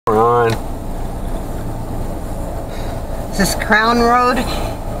We're on. Is this Crown Road?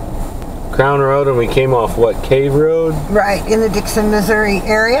 Crown Road, and we came off what, Cave Road? Right, in the Dixon, Missouri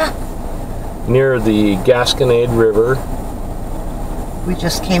area. Near the Gasconade River. We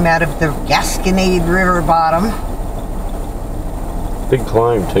just came out of the Gasconade River bottom. Big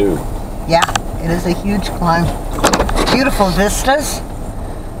climb too. Yeah, it is a huge climb. Beautiful vistas.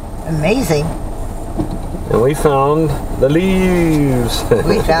 Amazing. And we found the leaves.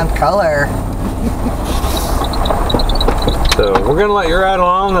 We found color. So we're gonna let you ride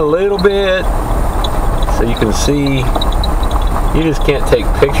along a little bit so you can see. You just can't take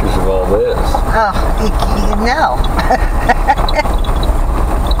pictures of all this. Oh, no.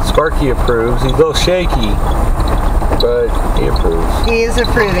 Sparky approves. He's a little shaky, but he approves. He is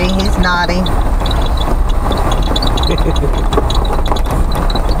approving. He's nodding.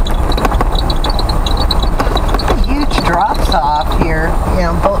 Huge drops off here.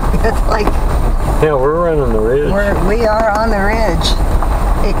 You know, it's like. Yeah, we're running the ridge. We are on the ridge.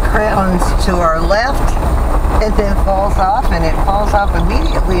 It crowns to our left and then falls off, and it falls off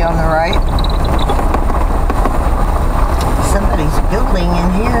immediately on the right. Somebody's building in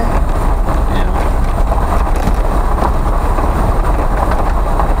here. Yeah.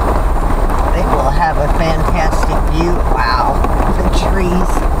 They will have a fantastic view. Wow, the trees.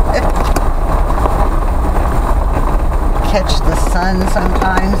 Catch the sun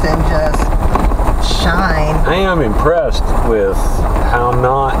sometimes and just shine. I am impressed with how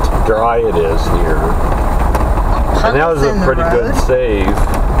not dry it is here. And that was a pretty good save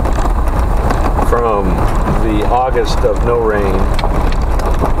from the August of no rain.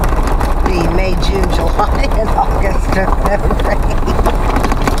 The May, June, July, and August of no rain.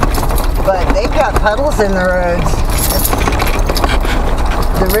 But they've got puddles in the roads.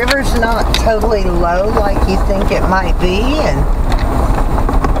 The river's not totally low like you think it might be, and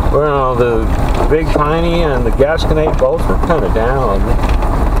well, the Big Piney and the Gasconade both were kind of down.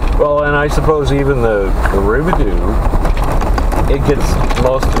 Well, and I suppose even the Rubidoux, it gets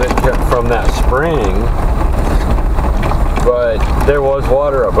most of it from that spring, but there was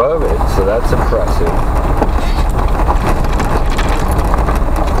water above it, so that's impressive.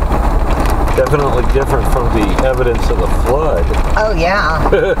 Definitely different from the evidence of the flood. oh yeah.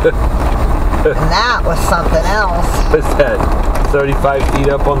 And that was something else. What's that? 35 feet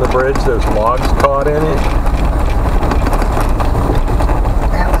up on the bridge, there's logs caught in it.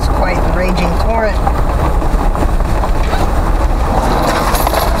 That was quite the raging torrent.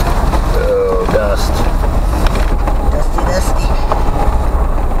 Oh, dust. Dusty, dusty.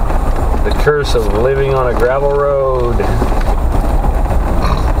 The curse of living on a gravel road.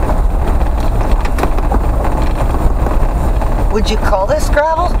 Would you call this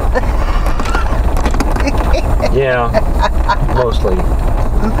gravel? Yeah, mostly.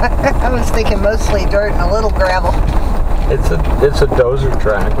 I was thinking mostly dirt and a little gravel. It's a dozer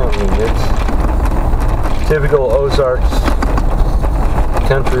track. I mean, it's typical Ozarks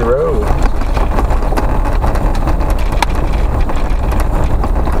country road.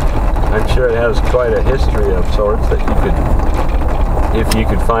 I'm sure it has quite a history of sorts that you could, if you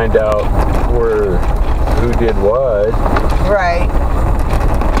could find out who did what. Right.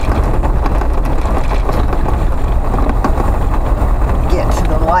 Get to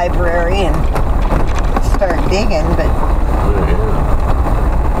the library and start digging, but Oh, yeah.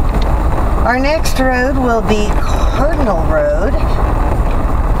 our next road will be Cardinal Road,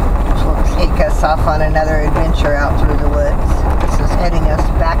 which will take us off on another adventure out through the woods. This is heading us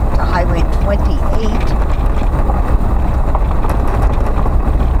back to Highway 28.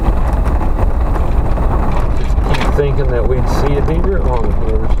 Thinking that we'd see a deer along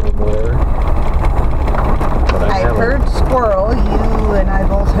here somewhere. But I haven't. Heard squirrel. You and I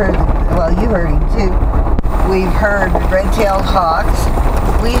both heard, well, you heard him too. We've heard red-tailed hawks.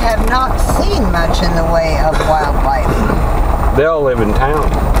 We have not seen much in the way of wildlife. They all live in town.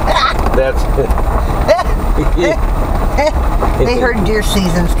 That's They heard deer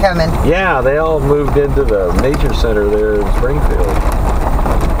season's coming. yeah, they all moved into the nature center there in Springfield.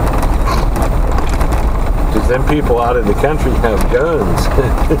 Because them people out in the country have guns.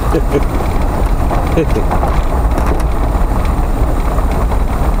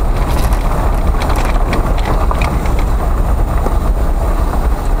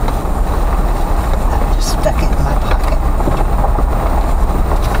 I just stuck it in my pocket.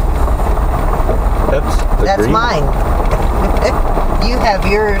 That's That's mine. You have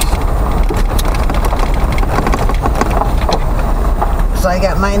yours. So I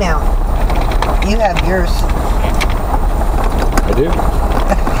got mine out. You have yours. I do.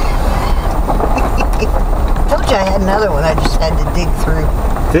 Told you I had another one. I just had to dig through.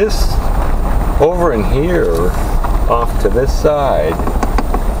 this over in here, off to this side,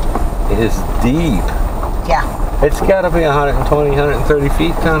 is deep. Yeah. It's got to be 120, 130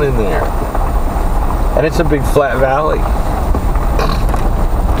 feet down in there. And it's a big flat valley.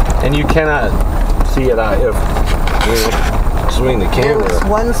 And you cannot see it if you swing the camera. There was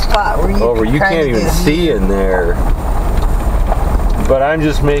one spot where you can't even see in there. But I'm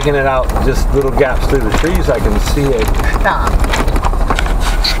just making it out, just little gaps through the trees. I can see it. Stop.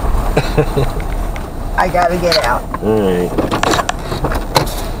 I gotta get out. All right.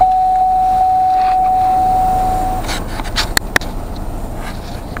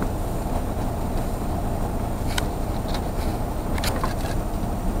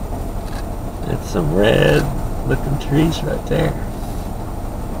 That's some red looking trees right there.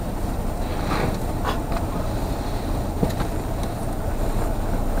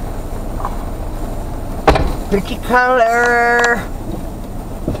 Pretty color.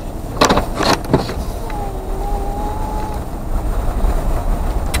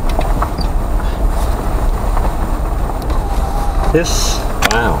 This,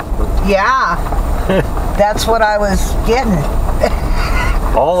 wow. Yeah. That's what I was getting.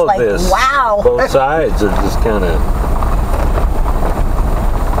 All of like, this, wow. Both sides are just kind of...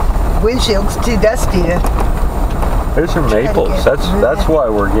 Windshield's too dusty to... There's some maples. That's why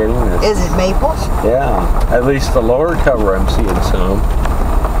we're getting this. Is it maples? Yeah. At least the lower cover I'm seeing some.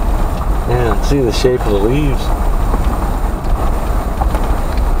 Yeah, see the shape of the leaves.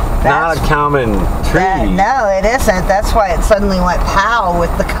 Not a common tree. No, it isn't. That's why it suddenly went pow with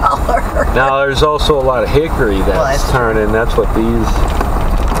the color. Now there's also a lot of hickory that's turning. That's what these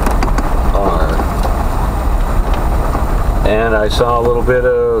are. And I saw a little bit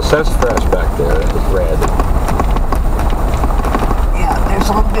of sassafras back there that was red. Yeah, there's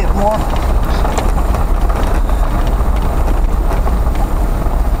a little bit more.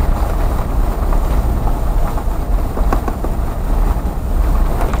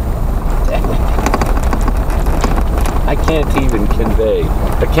 I can't even convey.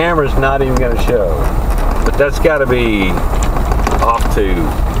 The camera's not even going to show. But that's got to be off to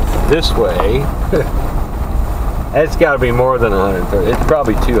this way. It's got to be more than 130. It's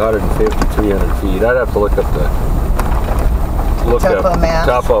probably 250, 300 feet. I'd have to look up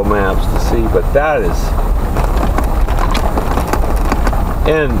topo maps to see. But that is...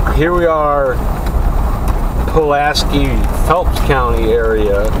 And here we are, Pulaski, Phelps County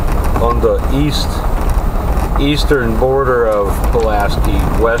area on the eastern border of Pulaski,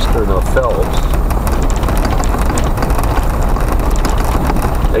 western of Phelps.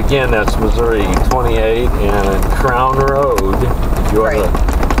 Again, that's Missouri 28 and Crown Road. If you want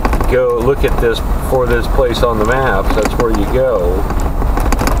to go look at this for this place on the maps, that's where you go.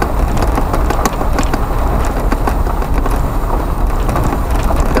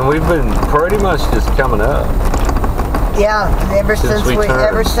 And we've been pretty much just coming up. Yeah, ever since we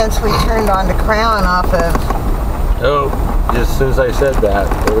turned onto Crown off of. Oh, just as soon as I said that,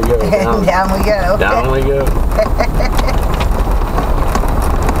 there we go. Down, down we go. Down we go.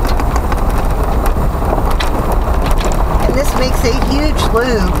 And this makes a huge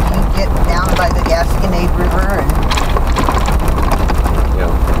loop. You get down by the Gasconade River, and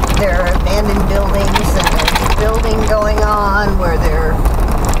there are abandoned buildings, and there's building going on where they're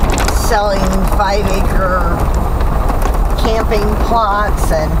selling 5-acre camping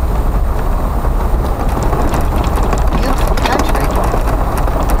plots and beautiful country.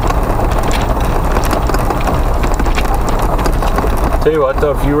 Tell you what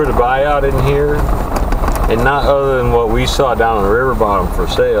though, if you were to buy out in here, and not other than what we saw down on the river bottom for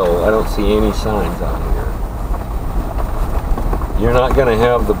sale, I don't see any signs out here. You're not going to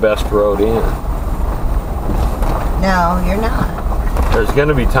have the best road in. No, you're not. There's going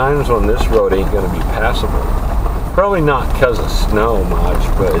to be times when this road ain't going to be passable. Probably not because of snow much,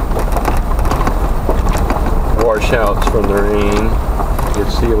 but washouts from the rain. You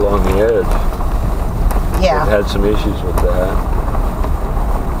can see along the edge. Yeah. They've had some issues with that.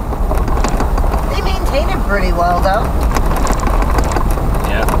 They maintain it pretty well, though.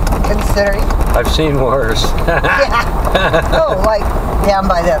 Yeah. Considering. I've seen worse. Yeah. Oh, like down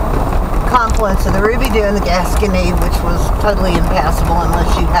by the confluence of the Ruby Doo and the Gasconade, which was totally impassable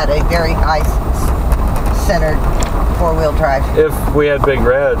unless you had a very high-centered four-wheel drive. If we had Big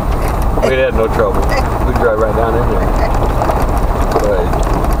Red, we'd had no trouble. We'd drive right down in there. But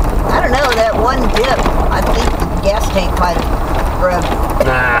I don't know, that one dip, I think the gas tank might have rubbed.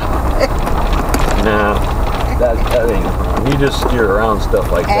 Nah. That ain't a problem. You just steer around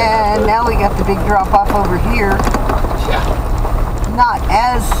stuff like that. And now we got the big drop-off over here. Yeah. Not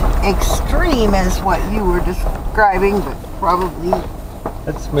as extreme as what you were describing, but probably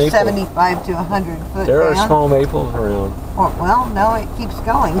That's maple. 75 to 100 foot There are down. small maples around. Or, well, no, it keeps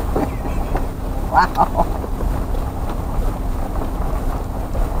going. Wow.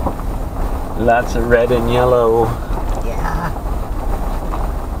 Lots of red and yellow. Yeah.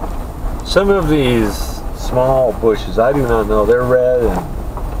 Some of these small bushes, I do not know. They're red and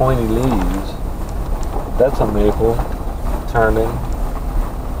pointy leaves. That's a maple turning.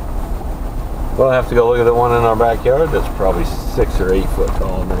 We'll have to go look at the one in our backyard that's probably 6 or 8 foot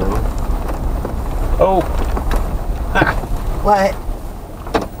tall now. Oh! Ha! What?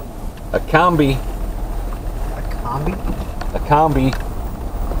 A combi. A combi? A combi.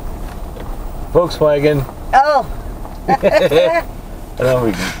 Volkswagen. Oh! I don't know if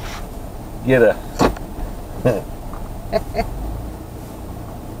we can get a...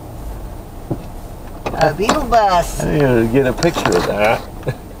 A beetle bus. I need to get a picture of that.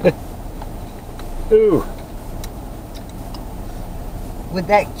 Ooh. Would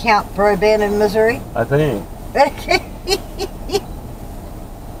that count for abandoned Missouri? I think.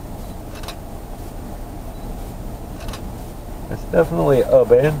 It's definitely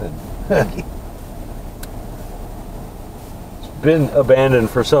abandoned. It's been abandoned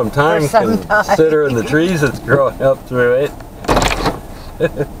for some time, considering the trees that's growing up through it.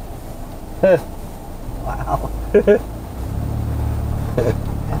 Wow.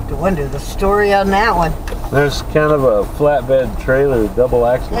 Have to wonder the story on that one. There's kind of a flatbed trailer, double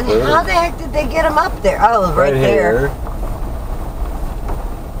axle And trailer. how the heck did they get them up there? Oh, right there. Here.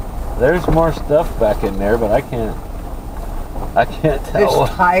 There's more stuff back in there, but I can't tell. There's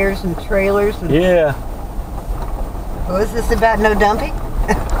tires and trailers. And Yeah. was this about no dumping?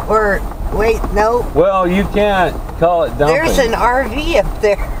 Or, wait, no. Well, you can't call it dumping. There's an RV up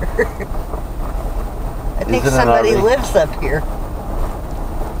there. I think Isn't it somebody RV? lives up here.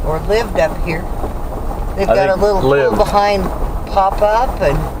 Or lived up here. They've I got a think little lived. pull behind pop-up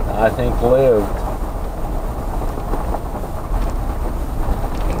and I think lived.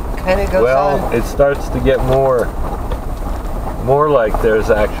 it kind of goes Well, on. it starts to get more like there's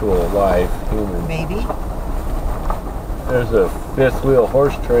actual life, human. Maybe. There's a fifth wheel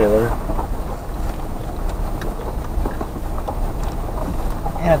horse trailer.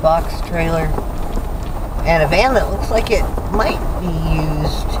 And a box trailer. And a van that looks like it might be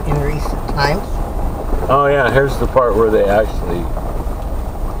used in recent times. Oh yeah, here's the part where they actually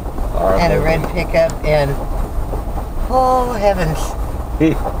are. And a living. red pickup and oh heavens.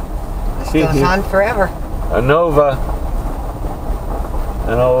 This goes on forever. A Nova.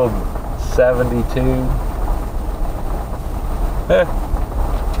 An old 72.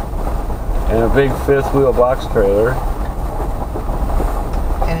 And a big fifth wheel box trailer.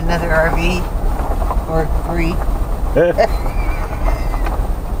 And another RV. Or 3.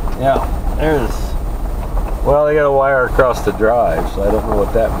 Yeah, there's... Well, they got a wire across the drive, so I don't know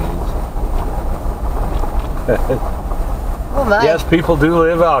what that means. Oh my. Yes, people do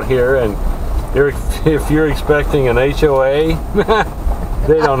live out here, and if you're expecting an HOA,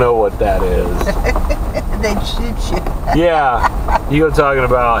 they don't know what that is. They'd shoot you. Yeah, you go talking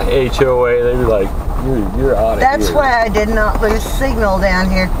about HOA, they'd be like, you're out of here. That's why I did not lose signal down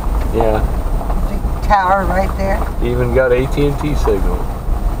here. Yeah, Big tower right there. even got AT&T signal.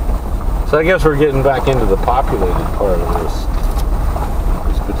 So I guess we're getting back into the populated part of this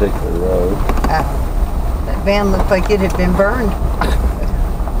particular road. That van looked like it had been burned.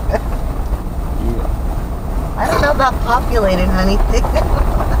 Yeah. I don't know about populated, honey.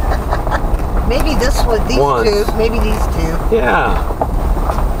 Maybe this one, these Once. two, maybe these two. Yeah.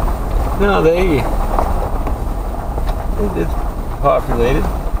 No, it's populated.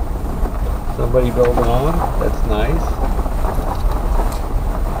 Somebody building on. That's nice.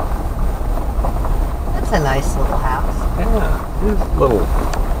 That's a nice little house. Yeah, it's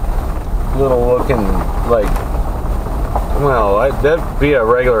little looking like. Well, that'd be a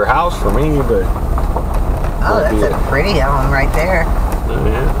regular house for me, but. Oh, that's a pretty one right there.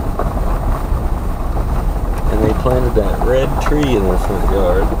 Yeah. And they planted that red tree in their front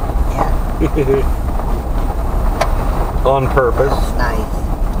yard. Yeah, On purpose. it's nice.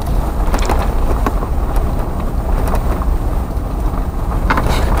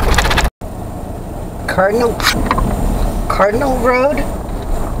 Cardinal Road?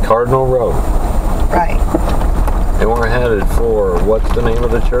 Cardinal Road. Right. And we're headed for, what's the name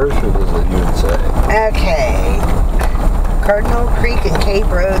of the church, or does it you'd say? Okay. Cardinal Creek and Cave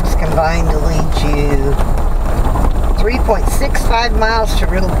Roads combine to lead you 3.65 miles to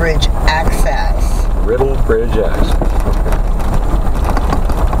Riddle Bridge access. Riddle Bridge access. Okay.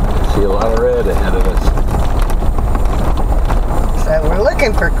 I see a lot of red ahead of us. So we're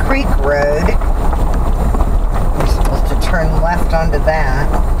looking for Creek Road. We're supposed to turn left onto that.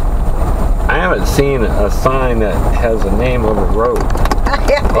 I haven't seen a sign that has a name of a road.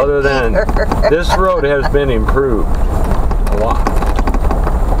 Other than this road has been improved a lot.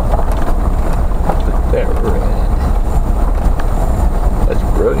 There, red. That's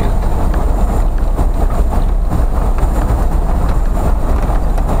brilliant.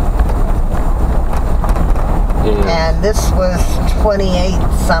 And this was 28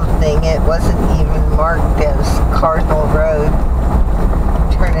 something. It wasn't even marked as Cardinal Road.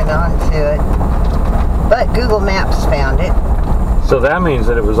 Turning onto it. But Google Maps found it. So that means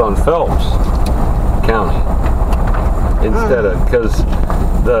that it was on Phelps County instead of, because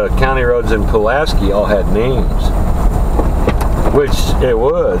the county roads in Pulaski all had names, which it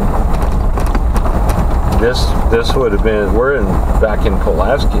would. This would have been, we're back in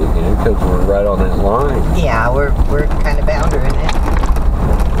Pulaski again because we're right on that line. Yeah, we're kind of boundering it.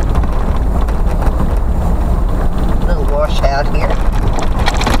 Little washout here.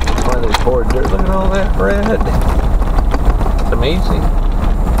 Why they poured dirt? Look at all that red. It's amazing.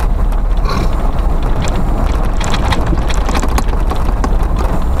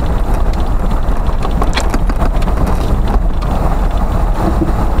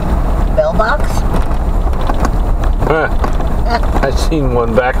 Bell box? I seen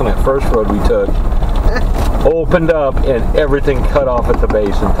one back on that first road we took. Opened up and everything cut off at the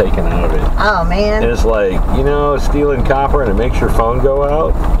base and taken out of it. Oh man. And it's like, you know, stealing copper and it makes your phone go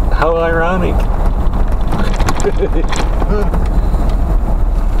out. How ironic.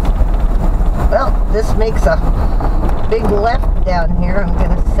 Well, this makes a big left down here. I'm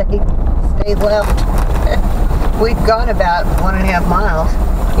gonna say stay left. We've gone about 1.5 miles.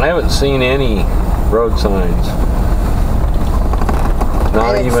 I haven't seen any road signs.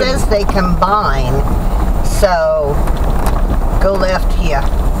 Not and it even. says they combine, so go left here.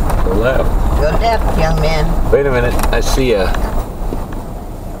 Go left. Go left, young man. Wait a minute, I see a.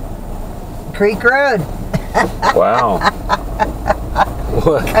 Creek Road. Wow.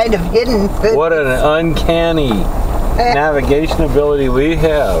 What? Kind of hidden. What an uncanny navigation ability we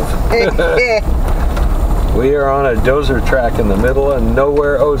have. We are on a dozer track in the middle of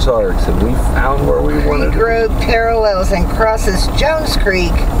nowhere Ozarks, and we found where we wanted to Creek Road parallels and crosses Jones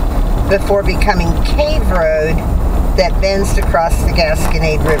Creek before becoming Cave Road that bends to cross the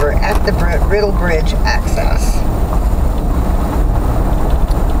Gasconade River at the Riddle Bridge access.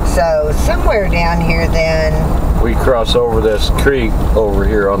 So somewhere down here then... We cross over this creek over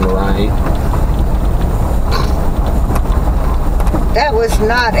here on the right. That was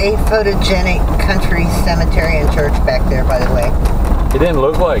not a photogenic country cemetery and church back there, by the way. It didn't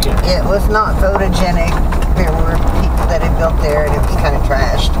look like it. It was not photogenic. There were people that had built there and it was kind of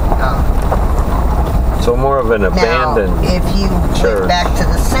trashed. So more of an abandoned now, if you church. went back to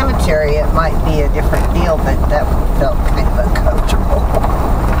the cemetery, it might be a different deal, but that felt kind of uncomfortable.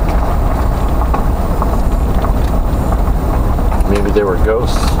 Maybe there were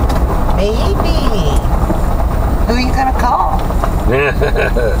ghosts. Maybe. Who are you gonna call?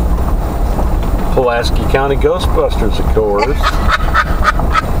 Pulaski County Ghostbusters, of course.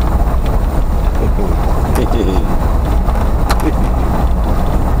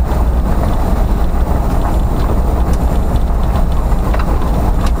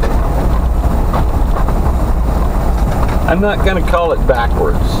 I'm not going to call it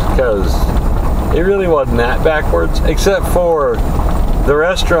backwards, because it really wasn't that backwards, except for the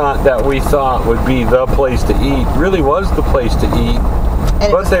restaurant that we thought would be the place to eat really was the place to eat,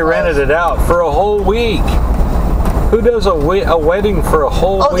 but they rented it out for a whole week. Who does a wedding for a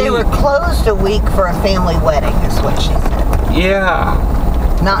whole week? Oh, they were closed a week for a family wedding, is what she said. Yeah.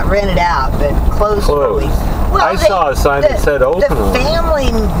 Not rented out, but closed for a week. Well, I saw a sign that said open. The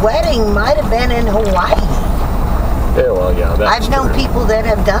family wedding might have been in Hawaii. Yeah, well, yeah, that's I've known people that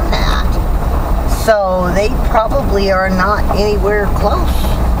have done that. So they probably are not anywhere close.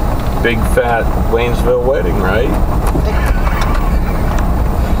 Big fat Waynesville wedding, right?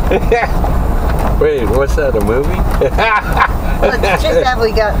 Wait, what's that, a movie? Well, it's just that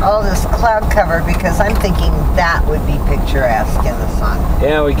we got all this cloud cover because I'm thinking that would be picturesque in the sun.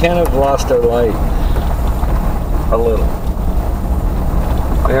 Yeah, we kind of lost our light. A little.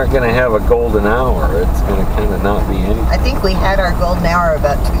 We aren't going to have a golden hour. It's going to kind of not be anything. I think we had our golden hour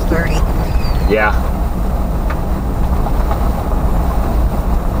about 2:30. Yeah.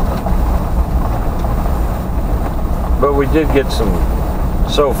 But we did get some,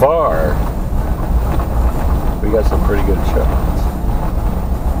 so far, we got some pretty good shots.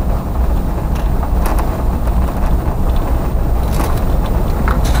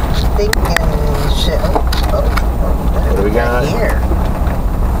 Thinking shit. What do we got here?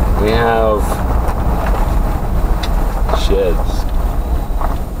 We have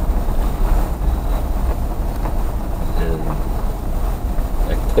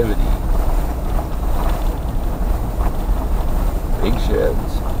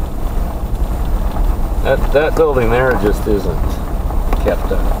That building there just isn't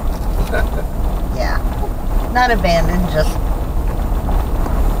kept up. Yeah. Not abandoned, just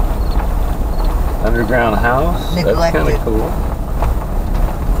Underground house. neglected. That's kind of cool.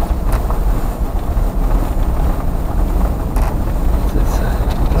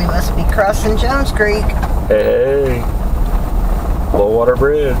 We must be crossing Jones Creek. Hey, low water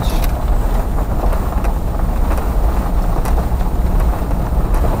bridge.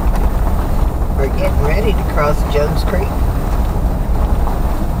 We're getting ready to cross Jones Creek.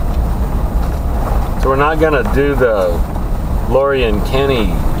 So we're not gonna do the Lori and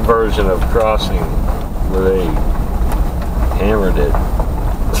Kenny version of crossing where they hammered it.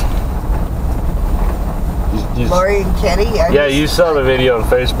 Lori and Kenny? Yeah, you saw the video on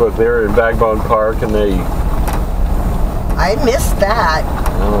Facebook. They were in Bagbone Park and they... I missed that.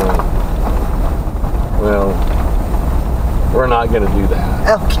 Oh. Well, we're not going to do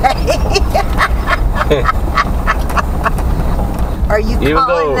that. Okay. Are you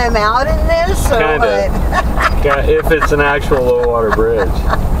calling them out in this? Or kinda, what? if it's an actual low water bridge,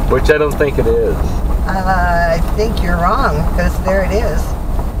 which I don't think it is. I think you're wrong, because there it is.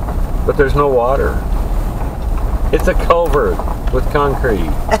 But there's no water. It's a culvert with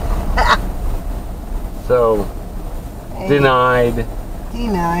concrete. So, denied.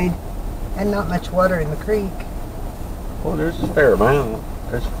 Denied. And not much water in the creek. Well, there's a fair amount.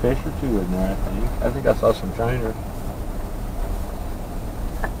 There's a fish or two in there, I think. I think I saw some shiners.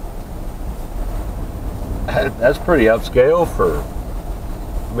 That's pretty upscale for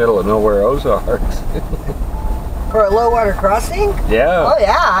middle of nowhere Ozarks. For a low water crossing? Yeah. Oh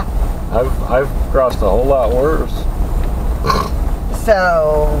yeah. I've crossed a whole lot worse.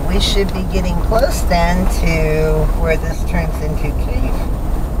 So we should be getting close then to where this turns into cave.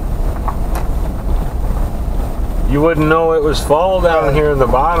 You wouldn't know it was fall down here in the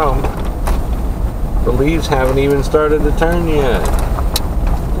bottom. The leaves haven't even started to turn yet.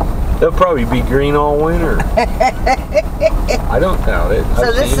 They'll probably be green all winter. I don't doubt it.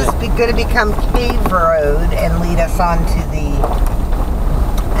 So this is going to become Cave Road and lead us on to the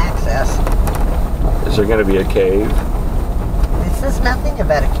access. Is there going to be a cave? It says nothing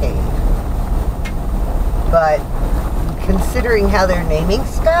about a cave. But considering how they're naming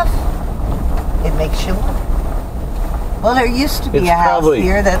stuff, it makes you wonder. Well, there used to be a house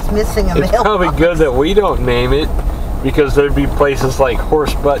here that's missing a mailbox. It's probably good that we don't name it, because there'd be places like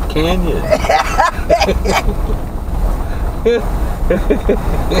Horsebutt Canyon.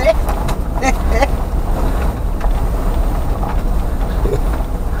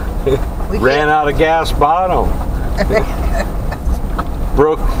 Ran out of gas bottom.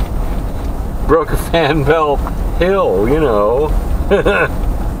 broke a fan belt hill, you know.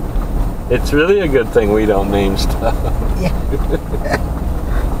 It's really a good thing we don't name stuff. Yeah.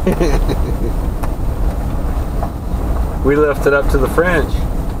 We left it up to the French.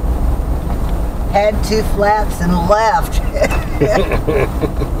 Had two flats and left.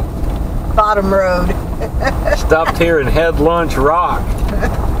 Bottom road. Stopped here and had lunch, rocked.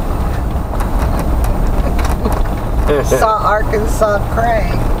 Saw Arkansas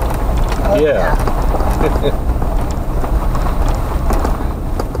Craig. Oh, yeah.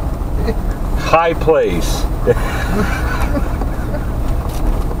 High place.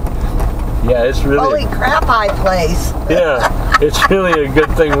 Yeah, it's really... Holy crap, high place. Yeah, it's really a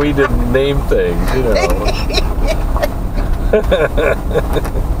good thing we didn't name things, you know.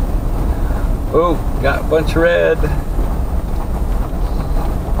 Oh, got a bunch of red.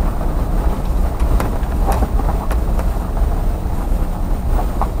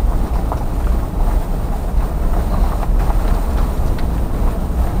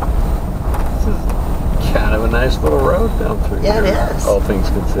 This is kind of a nice little road down through Yeah, here, it is. all things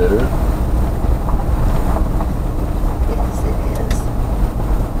considered.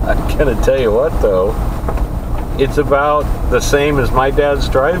 I'm gonna tell you what though, it's about the same as my dad's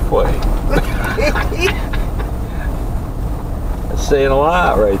driveway. That's saying a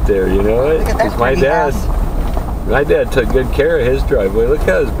lot right there, you know. Because my dad took good care of his driveway. Look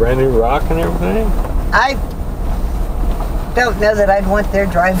at his brand new rock and everything. I don't know that I'd want their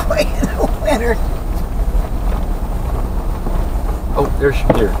driveway in the winter. Oh, there's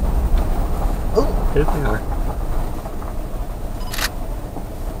your deer. Ooh. Here they are.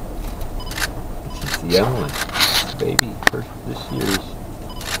 This is the young one, baby, first this year's.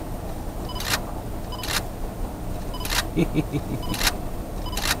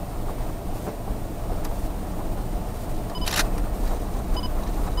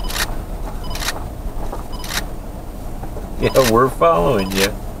 Yeah, we're following you.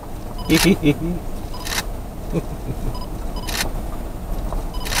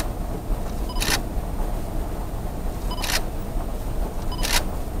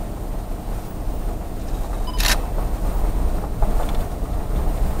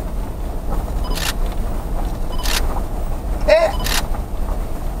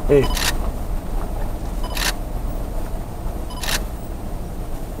 I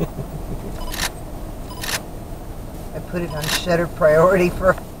put it on shutter priority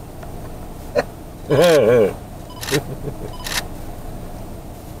for...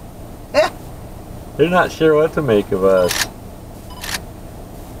 They're not sure what to make of us.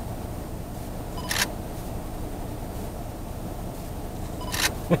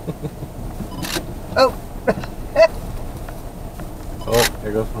 Oh! Oh,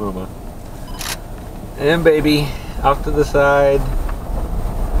 there goes Mama. And baby, off to the side.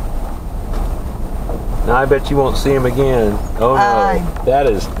 Now I bet you won't see him again. Oh no, that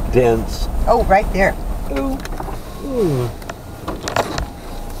is dense. Oh, right there. Ooh. Ooh.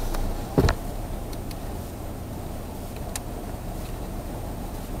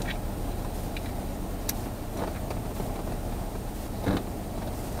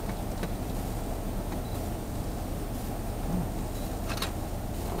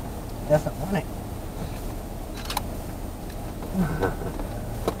 Doesn't want it.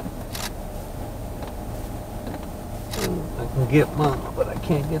 I can get Mama, but I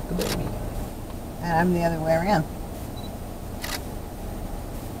can't get the baby. And I'm the other way around.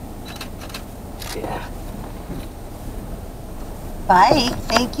 Yeah. Bye.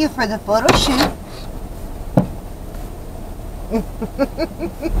 Thank you for the photo shoot.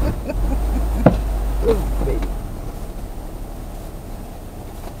 Ooh, baby.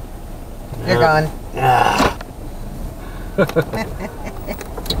 They're gone. Ah.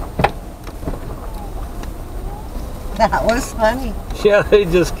 That was funny. Yeah, they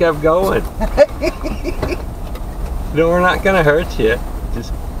just kept going. No, we're not going to hurt you.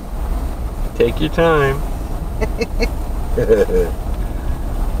 Just take your time.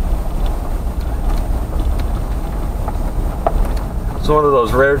 It's one of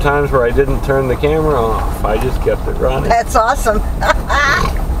those rare times where I didn't turn the camera off. I just kept it running. That's awesome.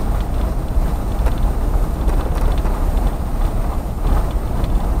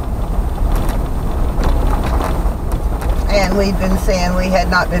 And we've been saying we had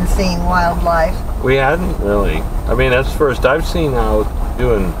not been seeing wildlife. We hadn't really. I mean, that's the first I've seen out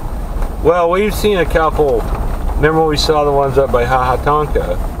doing. Well, we've seen a couple. Remember we saw the ones up by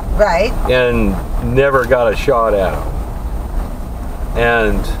Hahatonka? Right. And never got a shot at them.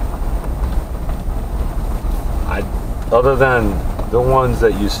 And other than the ones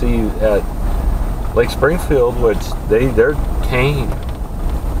that you see at Lake Springfield, which they're tame.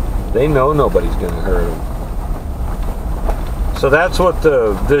 They know nobody's going to hurt them. So that's what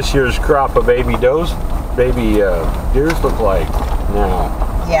this year's crop of baby deers look like now.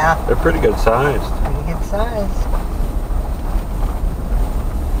 Yeah. They're pretty good sized. Pretty good size.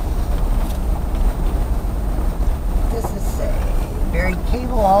 This is a buried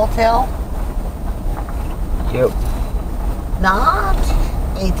cable all-tail. Yep. Not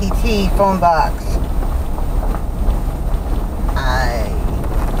ATT phone box.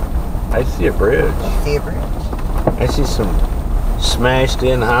 I see a bridge. I see a bridge. I see some smashed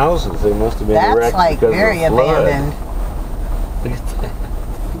in houses. They must have been That's wrecked like because very of the flood. abandoned. Look at that.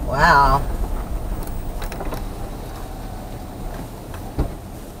 Wow.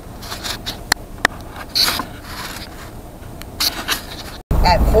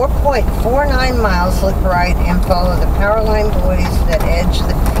 At 4.49 miles, look right and follow the power line buoys that edge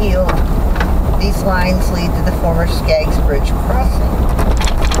the field. These lines lead to the former Skaggs Bridge crossing.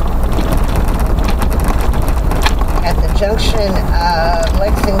 At the junction of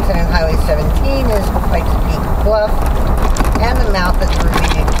Lexington and Highway 17 is Pikes Peak Bluff and the mouth of the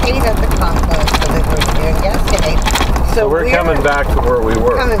Ravine Cave at the confluence of the Ravine and Gasconade. So we're coming back to where we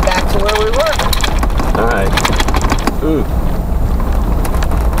were. Coming back to where we were. All right. Ooh.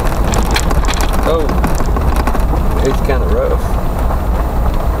 Oh. It's kind of rough.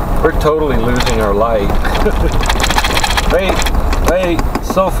 We're totally losing our light. Wait,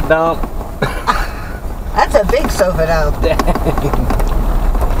 sofa dump. That's a big sofa dump. Dang.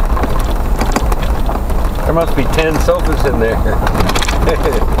 There must be 10 sofas in there.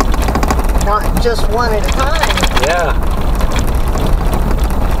 Not just one at a time. Yeah.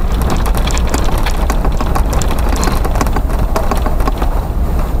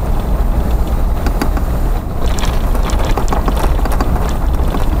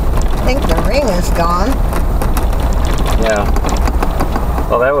 I think the ring is gone. Yeah.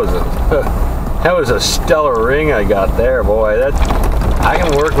 Well, that was a stellar ring I got there, boy. I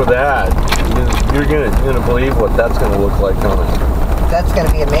can work with that. You're gonna believe what that's gonna look like on it. That's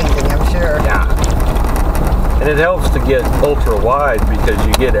gonna be amazing, I'm sure. Yeah. And it helps to get ultra wide because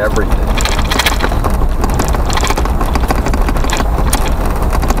you get everything.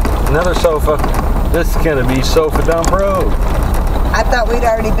 Another sofa. This is gonna be Sofa Dump Road. I thought we'd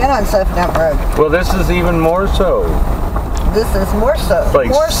already been on Sofa Dump Road. Well, this is even more so. This is more so. Like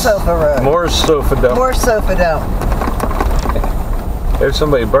more Sofa Road. More Sofa Dump. More Sofa Dump. If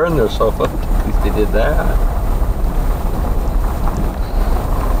somebody burned their sofa, at least they did that.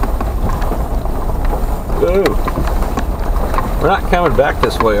 Ooh. We're not coming back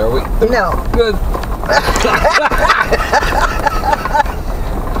this way, are we? No. Good.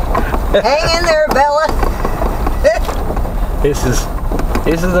 Hang in there, Bella. This is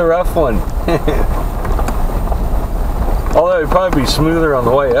a rough one. Although it'd probably be smoother on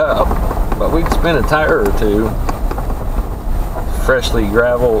the way up, but we'd spin a tire or two. Freshly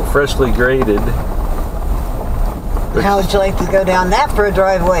graded. How would you like to go down that for a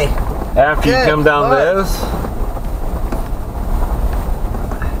driveway? After you come down this,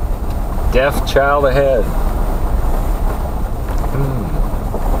 deaf child ahead.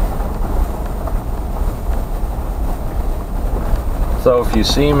 So if you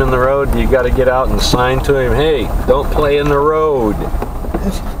see him in the road, you got to get out and sign to him, hey, don't play in the road.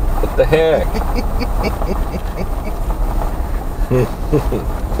 What the heck?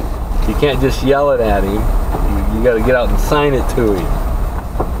 You can't just yell it at him. You got to get out and sign it to him.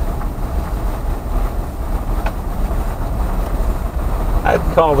 I'd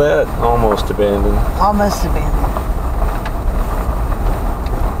call that almost abandoned. Almost abandoned.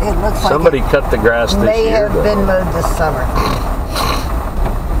 It looks like somebody cut the grass this year. May have been mowed this summer.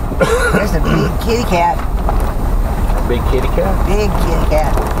 There's a big kitty cat. Big kitty cat? Big kitty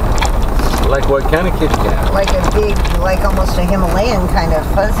cat. Like what kind of kitty cat? Like a big, like almost a Himalayan kind of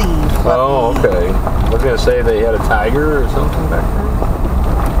fuzzy, fluffy. Oh, okay. I was going to say they had a tiger or something back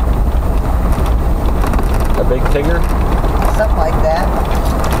there. A big tiger? Something like that.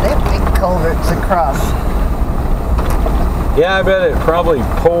 They have big culverts across. Yeah, I bet it probably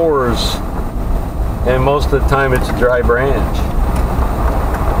pours, and most of the time it's a dry branch.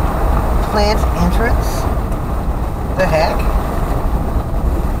 Plant entrance? The heck?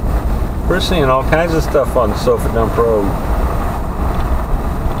 We're seeing all kinds of stuff on Sofa Dump Road.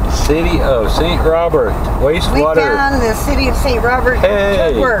 City of St. Robert, wastewater. We found the City of St. Robert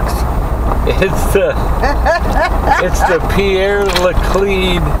Turd Works. It's the Pierre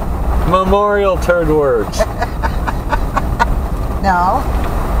Laclede Memorial Turd Works. No,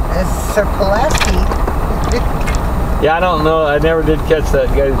 it's Sir Pulaski. Yeah, I don't know. I never did catch that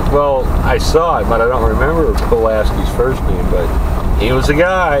guy. Well, I saw it, but I don't remember Pulaski's first name. But he was a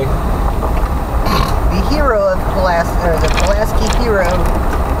guy. The hero of Pulaski, or the Pulaski hero.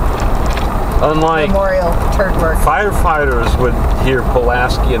 Unlike Memorial Turd Works. Firefighters would hear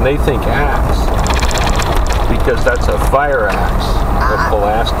Pulaski and they think axe, because that's a fire axe.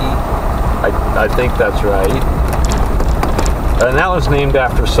 Pulaski. I think that's right. And that was named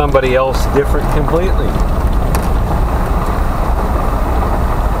after somebody else different completely.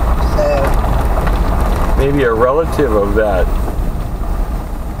 So maybe a relative of that.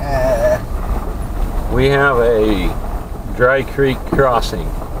 We have a Dry Creek crossing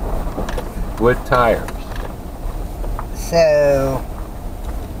with tires. So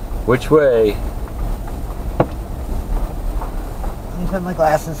which way? Let me put my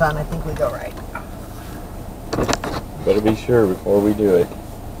glasses on. I think we go right. Better be sure before we do it.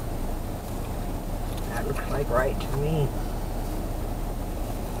 That looks like right to me.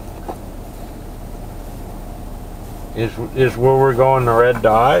 Is where we're going the red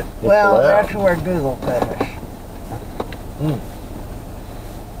dot? Well, that's where Google put us.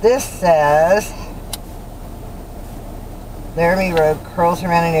 This says Laramie Road curls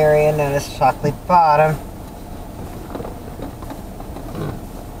around an area known as Chocolate Bottom.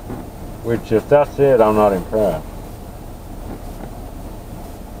 Which, if that's it, I'm not impressed.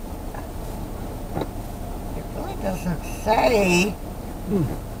 It really doesn't say.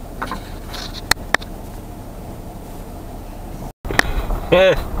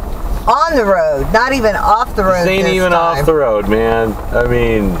 On the road, not even off the road. This ain't even off the road, man. I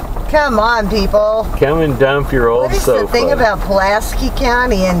mean, come on, people. Come and dump your old sofa. What is the thing about Pulaski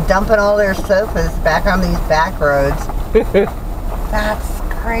County and dumping all their sofas back on these back roads? That's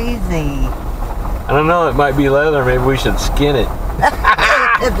crazy. I don't know, it might be leather. Maybe we should skin it.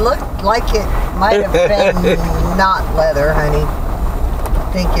 It looked like it might have been not leather, honey.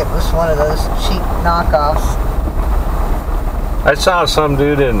 I think it was one of those cheap knockoffs. I saw some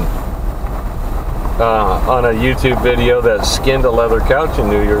dude on a YouTube video that skinned a leather couch in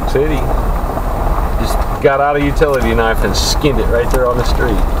New York City. Just got out a utility knife and skinned it right there on the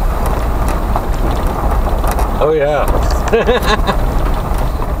street. Oh yeah.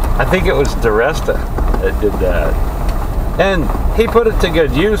 I think it was DeResta that did that. And he put it to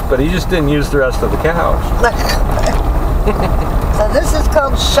good use, but he just didn't use the rest of the couch. So this is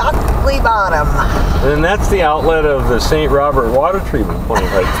called Shockley Bottom. And that's the outlet of the St. Robert water treatment plant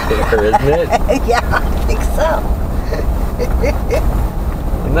right there, isn't it? Yeah, I think so.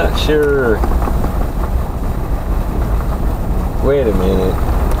 I'm not sure. Wait a minute.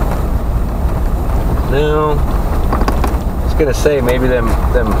 No. I was gonna say maybe them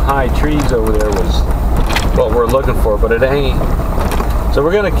high trees over there was what we're looking for, but it ain't. So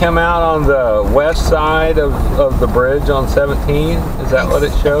we're going to come out on the west side of the bridge on 17. Is that what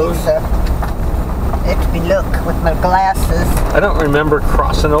it shows? So. Let me look with my glasses. I don't remember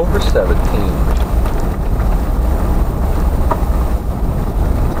crossing over 17.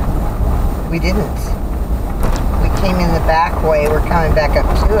 We didn't. We came in the back way. We're coming back up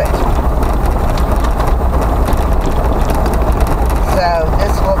to it. So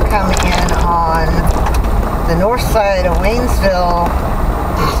this will come in on the north side of Waynesville.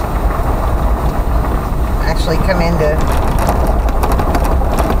 Actually come into,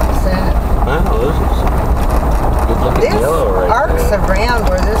 what's that? Wow, those are some good looking This yellow right arcs there. around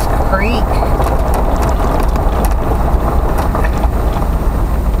where this creek.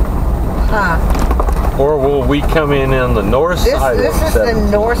 Huh. Or will we come in on the north side This of is 17?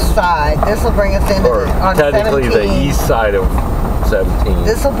 the north side. This will bring us into Or on technically 17. the east side of 17.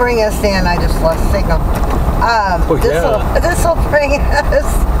 This will bring us in. I just lost signal. This will bring us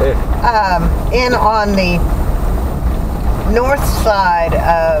in on the north side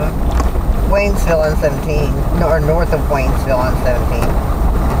of Waynesville on 17, or north of Waynesville on 17.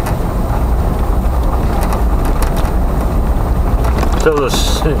 So the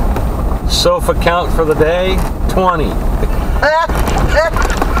sofa count for the day, 20.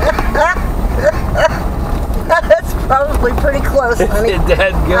 That's probably pretty close, honey.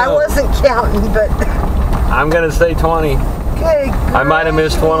 Dead go. I wasn't counting, but I'm going to say 20. good. I might have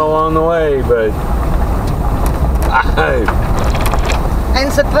missed one along the way, but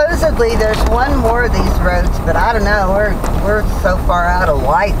And supposedly there's one more of these roads, but I don't know. We're so far out of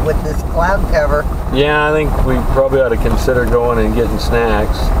light with this cloud cover. yeah, I think we probably ought to consider going and getting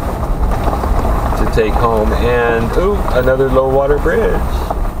snacks to take home. And ooh, another low water bridge.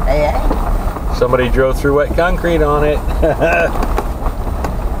 Hey, hey. Somebody drove through wet concrete on it.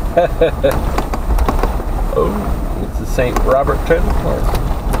 Oh, it's the St. Robert Trailer Park.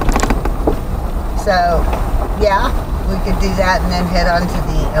 So, yeah, we could do that and then head on to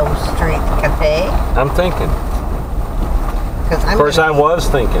the Elm Street Cafe. I'm thinking. Because Of course, I was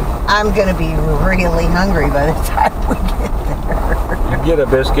thinking. I'm gonna be really hungry by the time we get there. You get a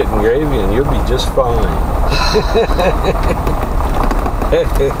biscuit and gravy and you'll be just fine.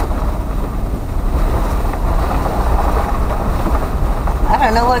 I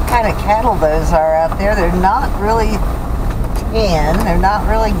don't know what kind of cattle those are out there. They're not really tan. They're not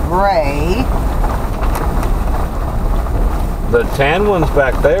really gray. The tan ones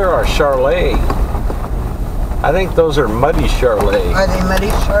back there are Charlet. I think those are muddy Charlet. Are they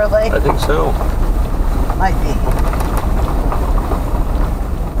muddy Charlet? I think so. Might be.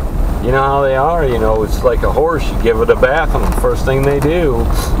 You know how they are, you know, it's like a horse. You give it a bath and the first thing they do,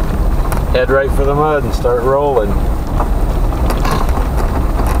 head right for the mud and start rolling.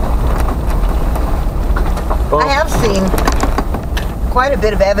 Well, I have seen quite a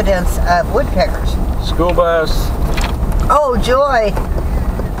bit of evidence of woodpeckers. school bus. Oh, joy.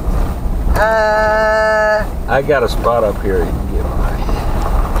 I got a spot up here you can get by.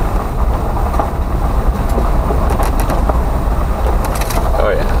 Oh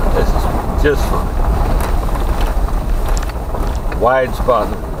yeah, this is just fine. Wide spot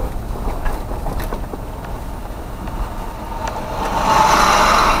in the road.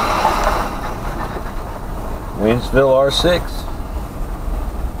 Waynesville R6.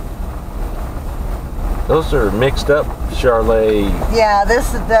 Those are mixed up Charlet. Yeah, the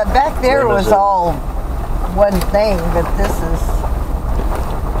back there What is was it? all one thing, but this is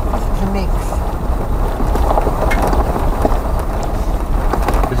a mix.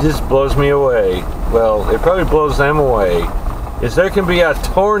 It just blows me away. Well, it probably blows them away. Is there can be a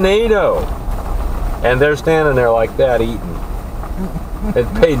tornado, and they're standing there like that eating. They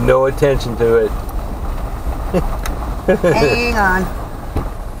paid no attention to it. Hang on.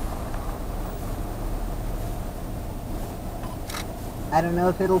 I don't know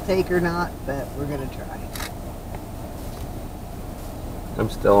if it'll take or not, but we're gonna try. I'm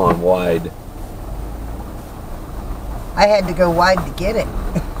still on wide. I had to go wide to get it.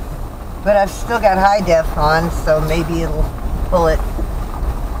 But I've still got high def on, so maybe it'll pull it.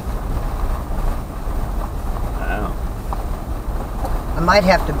 Wow. I might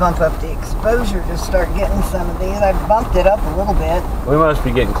have to bump up the exposure to start getting some of these. I bumped it up a little bit. We must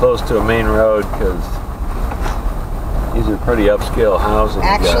be getting close to a main road because These are pretty upscale houses.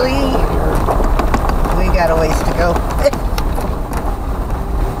 Actually, we got a ways to go.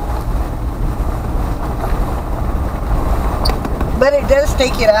 But it does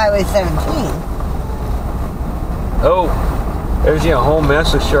take you to Highway 17. Oh, there's your whole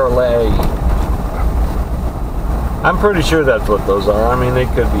mess of Charlet. I'm pretty sure that's what those are. I mean, they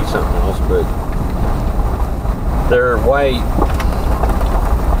could be something else, but they're white.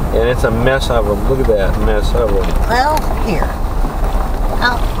 And it's a mess of them. Look at that mess of them. Well, here.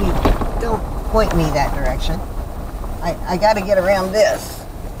 You don't point me that direction. I got to get around this.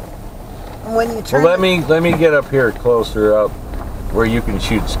 And when you turn. Well, let me get up here closer up, where you can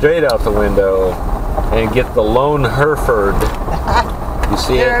shoot straight out the window and get the lone Hereford. You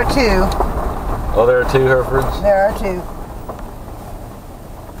see it? There are two. Oh, there are two Herefords? There are two.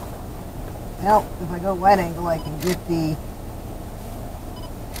 Well, if I go wide angle, I can get the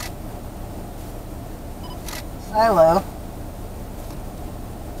silo.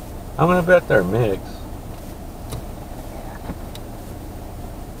 I'm gonna bet they're mixed.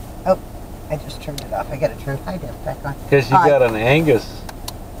 Oh, I just turned it off. I gotta turn high def back on. Because you got an Angus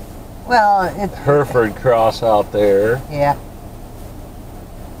Well, it's Hereford cross out there. Yeah.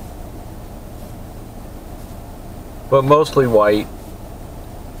 But mostly white.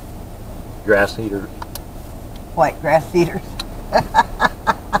 Grass eaters. White grass eaters. That's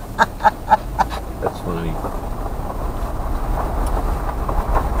funny.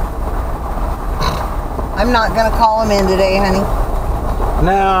 I'm not gonna call them in today, honey.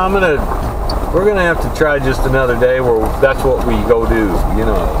 No, we're gonna have to try just another day where that's what we go do, you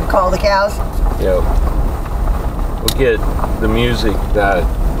know. Call the cows. Yep. We'll get the music that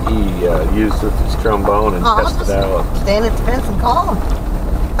he used with his trombone and test it out. Stand at the fence and call them.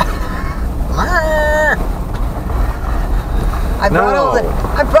 I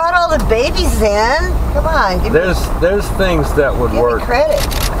brought all the babies in. Come on, give there's things that would give work me credit.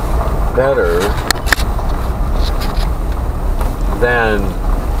 better than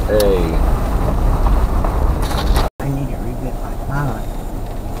a. I need to refit my phone.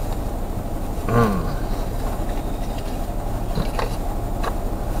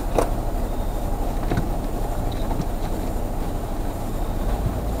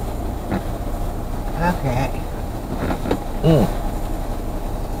 Okay.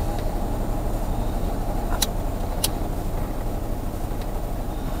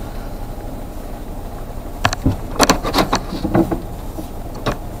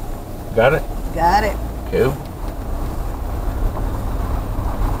 Got it? Got it. Cool.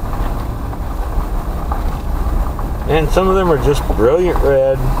 And some of them are just brilliant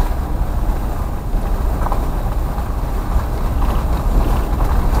red.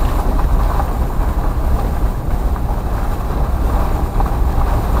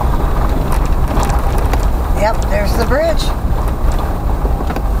 Yep, there's the bridge.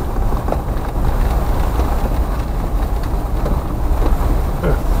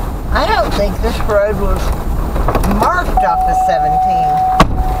 I don't think this road was marked off the 17.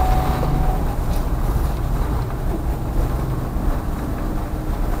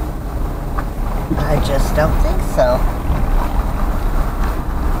 I just don't think so.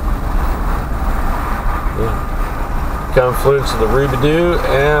 Yeah. Confluence of the Rubidou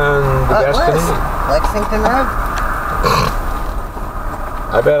and the Gasconade. Lexington Road.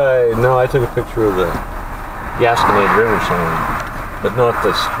 I took a picture of the Gasconade River sign, but not the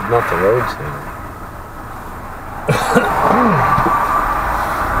road sign.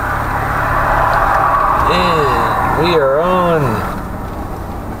 And we are on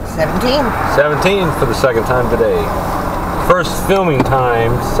 17 for the second time today. First filming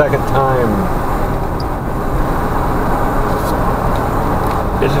time, second time.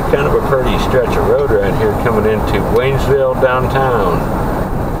 This is kind of a pretty stretch of road right here coming into Waynesville downtown.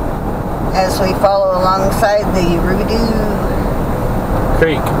 As we follow alongside the Rubidou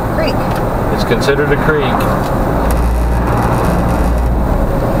Creek. It's considered a creek.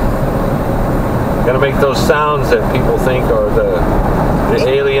 Gotta make those sounds that people think are the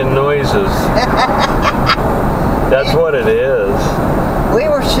alien noises. That's what it is. We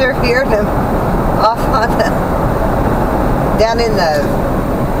were sure hearing them off on down in the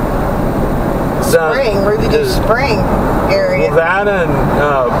Rubidou Spring area. Well, that and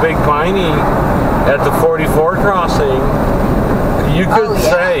Big Piney at the 44 crossing, you could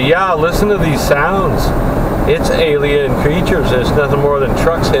say, yeah, listen to these sounds. It's alien creatures. It's nothing more than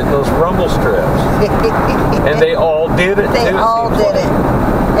trucks hitting those rumble strips. And they all did it. They all did it.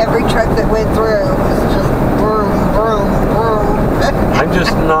 Every truck that went through was just vroom, vroom, vroom. I'm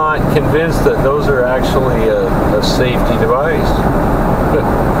just not convinced that those are actually a safety device.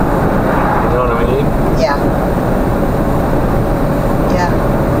 You know what I mean? Yeah.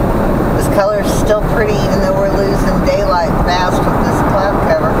 color's still pretty, even though we're losing daylight fast with this cloud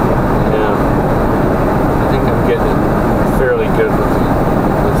cover. Yeah. I think I'm getting fairly good with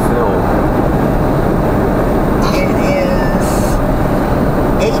the film. It is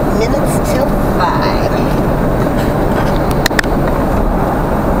 8 minutes till 5.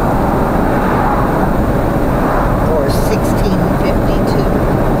 Or 16:52.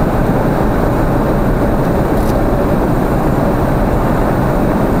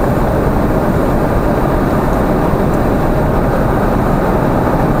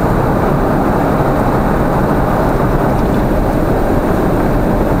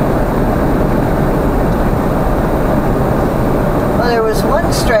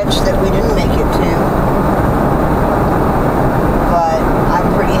 Stretch that we didn't make it to, but I'm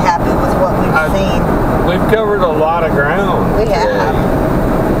pretty happy with what we've seen. We've covered a lot of ground. We have.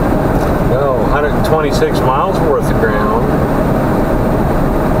 No, 126 miles worth of ground,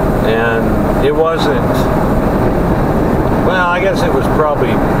 and it wasn't. Well, I guess it was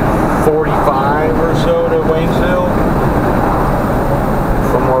probably 45 or so to Waynesville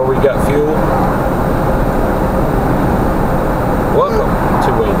from where we got fuel. Welcome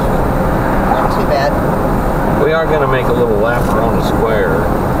to Waynesville. Not too bad. We are going to make a little lap around the square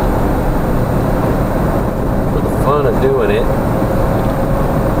for the fun of doing it.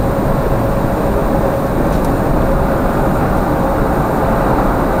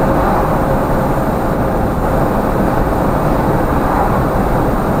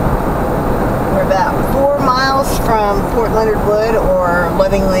 We're about 4 miles from Fort Leonard Wood, or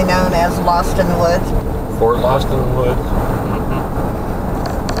lovingly known as Lost in the Woods. Fort Lost in the Woods.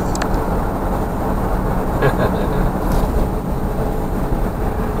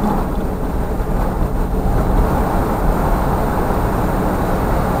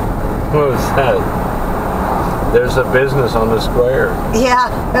 What was that? There's a business on the square. Yeah.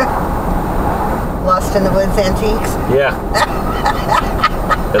 Lost in the Woods Antiques. Yeah.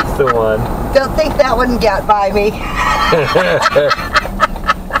 That's the one. Don't think that one got by me.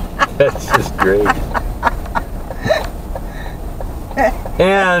 That's just great.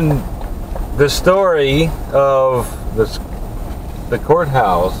 And the story of the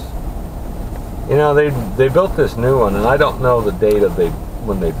courthouse, you know, they built this new one, and I don't know the date of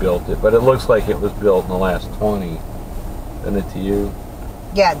when they built it, but it looks like it was built in the last 20. Isn't it to you?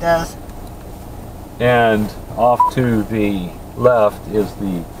 Yeah, it does. And off to the left is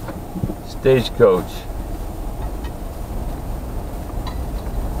the stagecoach.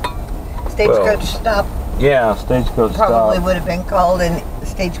 Stagecoach stop. Yeah, stagecoach Probably stop. would have been called a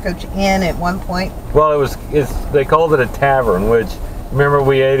Stagecoach Inn at one point. Well, they called it a tavern, which, remember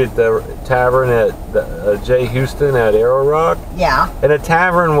we ate at the tavern at J. Houston at Arrow Rock? Yeah. And a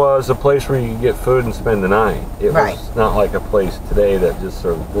tavern was a place where you could get food and spend the night. It Right. was not like a place today that just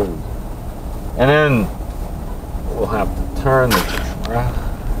served food. And then we'll have to turn the camera.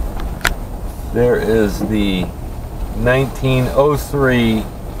 There is the 1903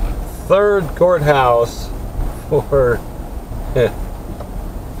 third courthouse for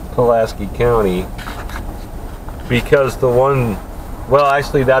Pulaski County, because the one, well,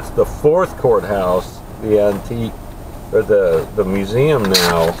 actually that's the fourth courthouse, the antique, or the museum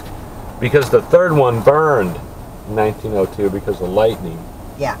now, because the third one burned in 1902 because of lightning.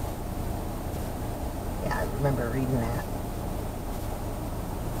 Yeah. Yeah, I remember reading that.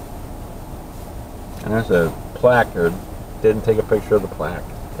 And there's a placard. Didn't take a picture of the plaque.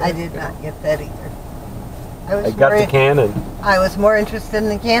 I did not get that either. I got the cannon. I was more interested in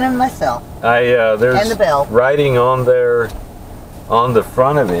the cannon myself. There's And the bell. writing on there, on the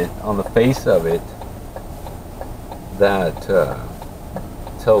front of it, on the face of it, that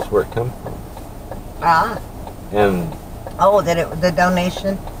tells where it comes from. Ah. And Oh, the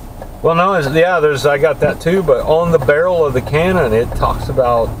donation. well, no, I got that too. But on the barrel of the cannon, it talks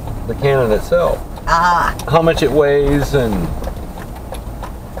about the cannon itself, Ah. how much it weighs, and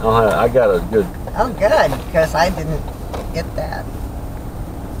I got a good. Oh, good, because I didn't get that.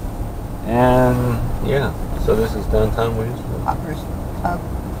 And yeah, so this is downtown Waynesville. Hopper's Pub.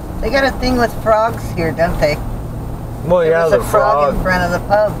 They got a thing with frogs here, don't they? Well, yeah, There's the a frog in front of the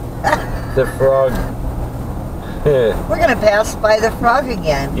pub. The frog. We're going to pass by the frog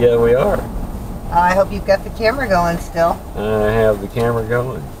again. Yeah, we are. I hope you've got the camera going still, I have the camera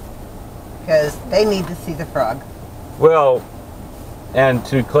going. because they need to see the frog. Well, and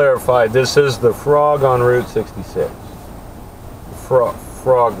to clarify, this is the frog on Route 66. Frog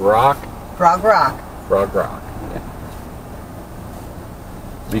Rock? Frog Rock. Frog Rock, yeah.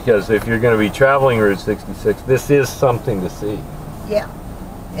 Because if you're going to be traveling Route 66, this is something to see. Yeah,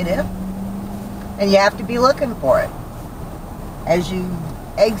 it is. And you have to be looking for it. As you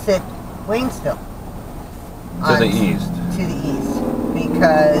exit Waynesville. To the east. To the east.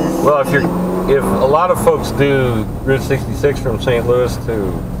 Because... Well, if a lot of folks do Route 66 from St. Louis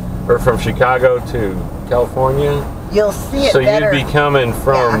or from Chicago to California, you'll see it so better. You'd be coming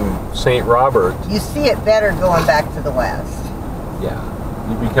from St. Robert. You see it better going back to the west. Yeah,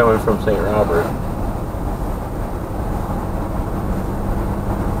 you'd be coming from St. Robert.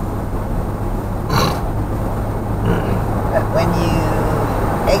 But when you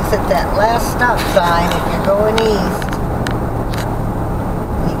exit that last stop sign, if you're going east,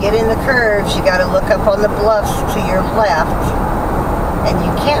 you get in the curves, you got to look up on the bluffs to your left, and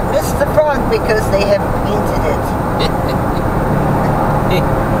you can't miss the frog because they have painted it.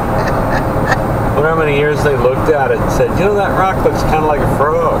 I wonder how many years they looked at it and said, you know, that rock looks kind of like a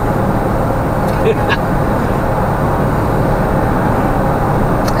frog.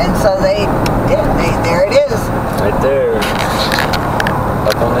 And so they did. There it is. Right there.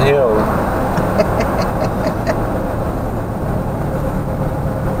 Up on the hill.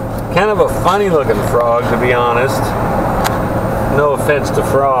 Kind of a funny looking frog, to be honest. No offense to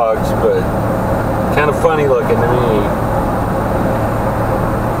frogs, but kind of funny looking to me.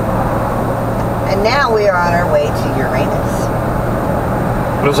 And now we are on our way to Uranus.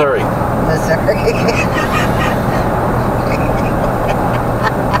 Missouri.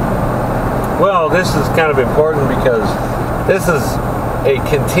 Well, this is kind of important because this is a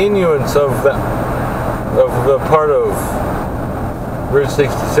continuance of the part of Route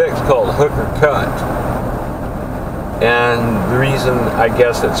 66 called Hooker Cut. And the reason I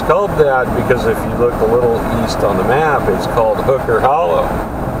guess it's called that, because if you look a little east on the map, it's called Hooker Hollow.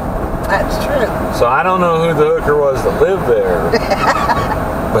 That's true. So I don't know who the hooker was that lived there.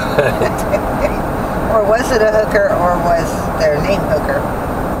 But or was it a hooker, or was their name Hooker?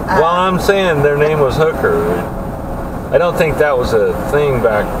 Well, I'm saying their name was Hooker. I don't think that was a thing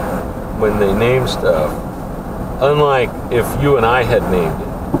back when they named stuff. Unlike if you and I had named it,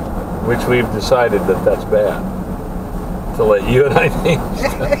 which we've decided that that's bad. To let you and I name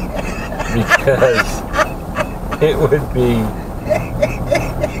stuff. Because it would be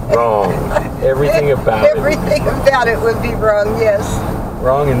wrong. Everything about it. Everything about it would be wrong, yes.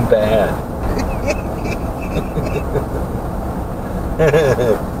 Wrong and bad.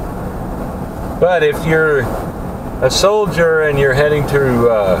 But if you're a soldier and you're heading to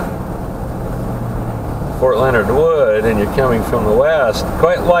Fort Leonard Wood and you're coming from the west,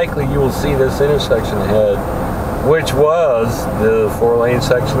 quite likely you will see this intersection ahead, which was the 4-lane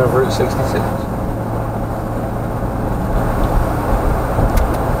section of Route 66.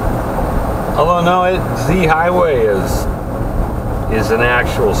 Although no, Z Highway is an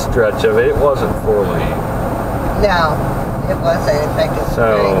actual stretch of it. It wasn't 4-lane. No, it wasn't. In fact, it was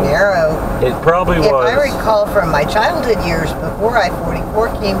very narrow. It probably was. If I recall from my childhood years, before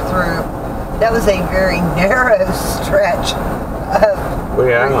I-44 came through, that was a very narrow stretch of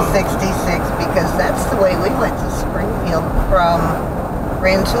Route 66, because that's the way we went to Springfield from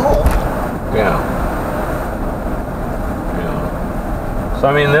Rantoul. Yeah. So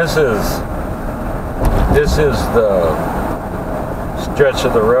I mean, this is the stretch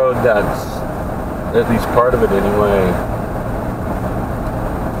of the road that's, at least part of it anyway,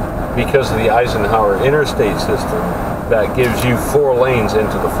 because of the Eisenhower interstate system that gives you 4 lanes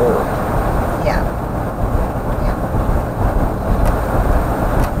into the fort. Yeah.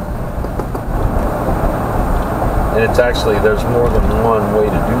 And it's actually, there's more than one way to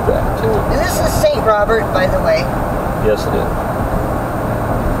do that too. And this is St. Robert, by the way. Yes, it is.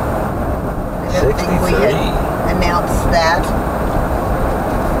 I don't think we had announced that.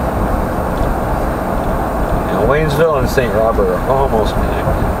 Now, Waynesville and St. Robert are almost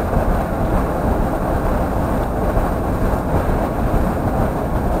connected.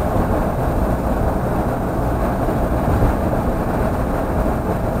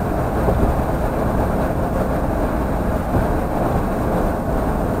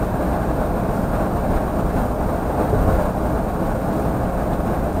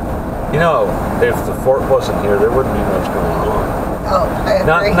 You know, if the fort wasn't here, there wouldn't be much going on. Oh, I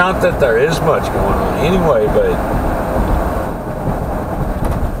agree. Not that there is much going on anyway, but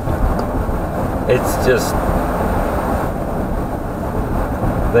it's just,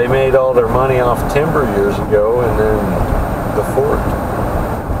 they made all their money off timber years ago, and then the fort.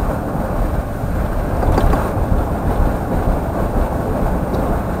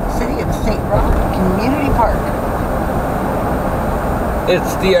 City of St. Robert Community Park.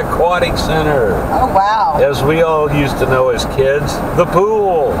 It's the aquatic center. Oh, wow. As we all used to know as kids, the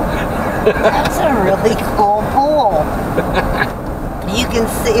pool. That's a really cool pool. You can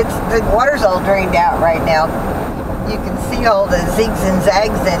see the water's all drained out right now. You can see all the zigs and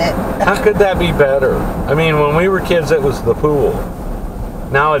zags in it. How could that be better? I mean, when we were kids, it was the pool.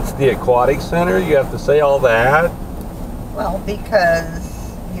 Now it's the aquatic center. You have to say all that. Well, because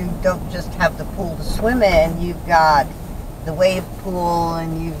you don't just have the pool to swim in. You've got the wave pool,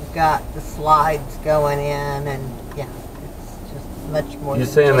 and you've got the slides going in, and yeah, it's just much more. You're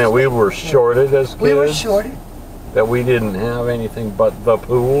saying that we were shorted as kids? We were shorted. That we didn't have anything but the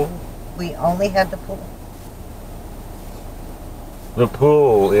pool? We only had the pool. The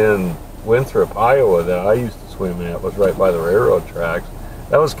pool in Winthrop, Iowa that I used to swim at was right by the railroad tracks.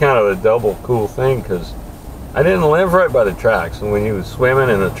 That was kind of a double cool thing because I didn't live right by the tracks, and when you was swimming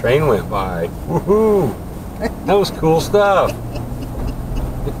and the train went by, woohoo! That was cool stuff.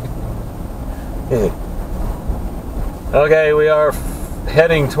 Okay, we are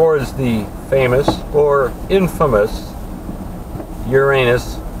heading towards the famous or infamous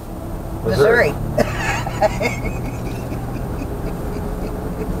Uranus, Missouri.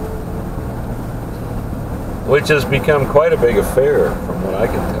 Which has become quite a big affair, from what I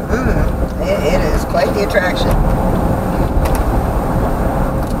can tell. It is quite the attraction.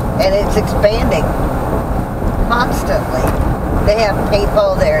 And it's expanding constantly. They have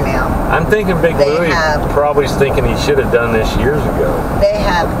paintball there now. I'm thinking Big Louie probably is thinking he should have done this years ago. They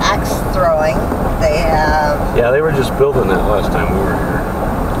have axe throwing. They have... Yeah, they were just building that last time we were here.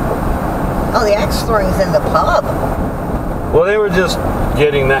 Oh, the axe throwing's in the pub. Well, they were just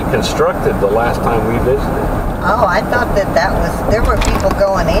getting that constructed the last time we visited. Oh, I thought that was... There were people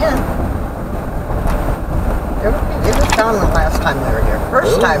going in. It was done the last time we were here.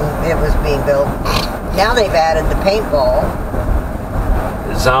 First time it was being built. Now they've added the paintball.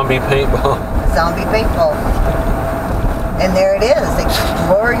 Zombie paintball. Zombie paintball. And there it is.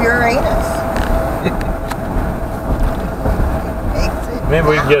 Explore Uranus. Maybe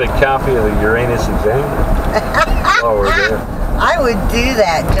we can get a copy of the Uranus Examiner while we're there. I would do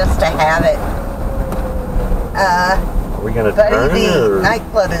that just to have it. Are we going to turn? The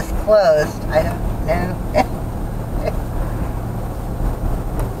nightclub is closed. I don't know.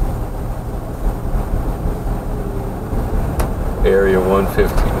 Area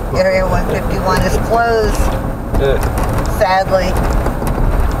 151. Area 151 is closed. Sadly.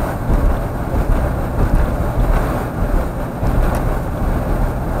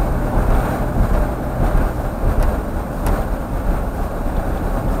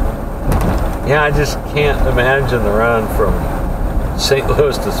 Yeah, I just can't imagine the run from St.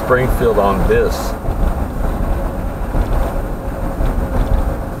 Louis to Springfield on this.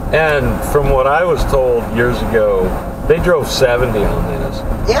 And from what I was told years ago, they drove 70 on this.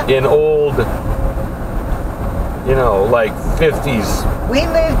 Yeah. In old, you know, like 50s we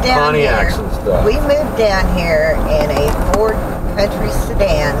moved down Pontiacs here. And stuff. We moved down here in a Ford Country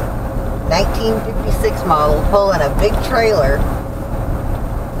sedan, 1956 model, pulling a big trailer.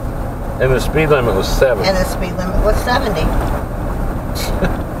 And the speed limit was 70. And the speed limit was 70.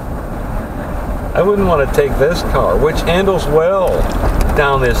 I wouldn't want to take this car, which handles well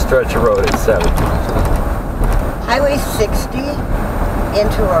down this stretch of road at 70. Highway 60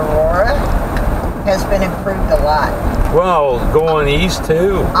 into Aurora has been improved a lot. Well, going east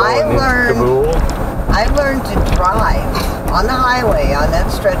too. I learned to drive on the highway on that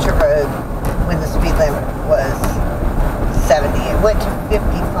stretch of road when the speed limit was 70. It went to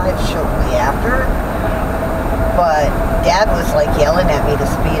 55 shortly after, but Dad was like yelling at me to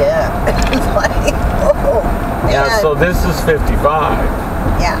speed up. It's like, oh. Yeah, so this is 55.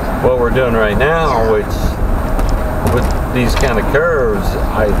 Yeah. What we're doing right now, which with these kind of curves,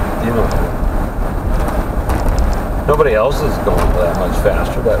 nobody else is going that much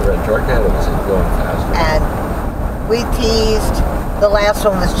faster. That red truck ahead of us is going faster. And we teased, the last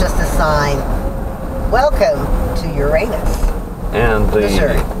one was just a sign. Welcome to Uranus. And the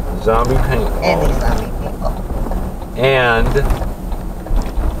Missouri. zombie paintball. And the zombie paintball.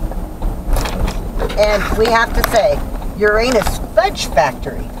 And we have to say, Uranus Fudge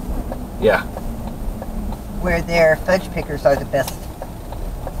Factory. Yeah. Where their fudge pickers are the best.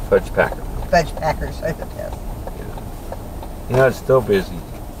 Fudge packer. Fudge packers are the best. Yeah. You know, it's still busy.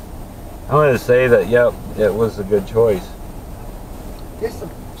 I want to say that, yep, it was a good choice. There's a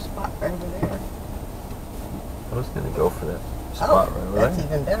spot right over there. I was going to go for that spot right over there. That's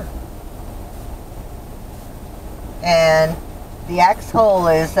even better. And the axe hole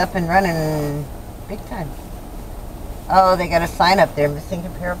is up and running big time. Oh, they got a sign up there, missing a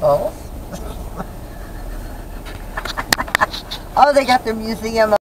pair of balls. Oh, they got their museum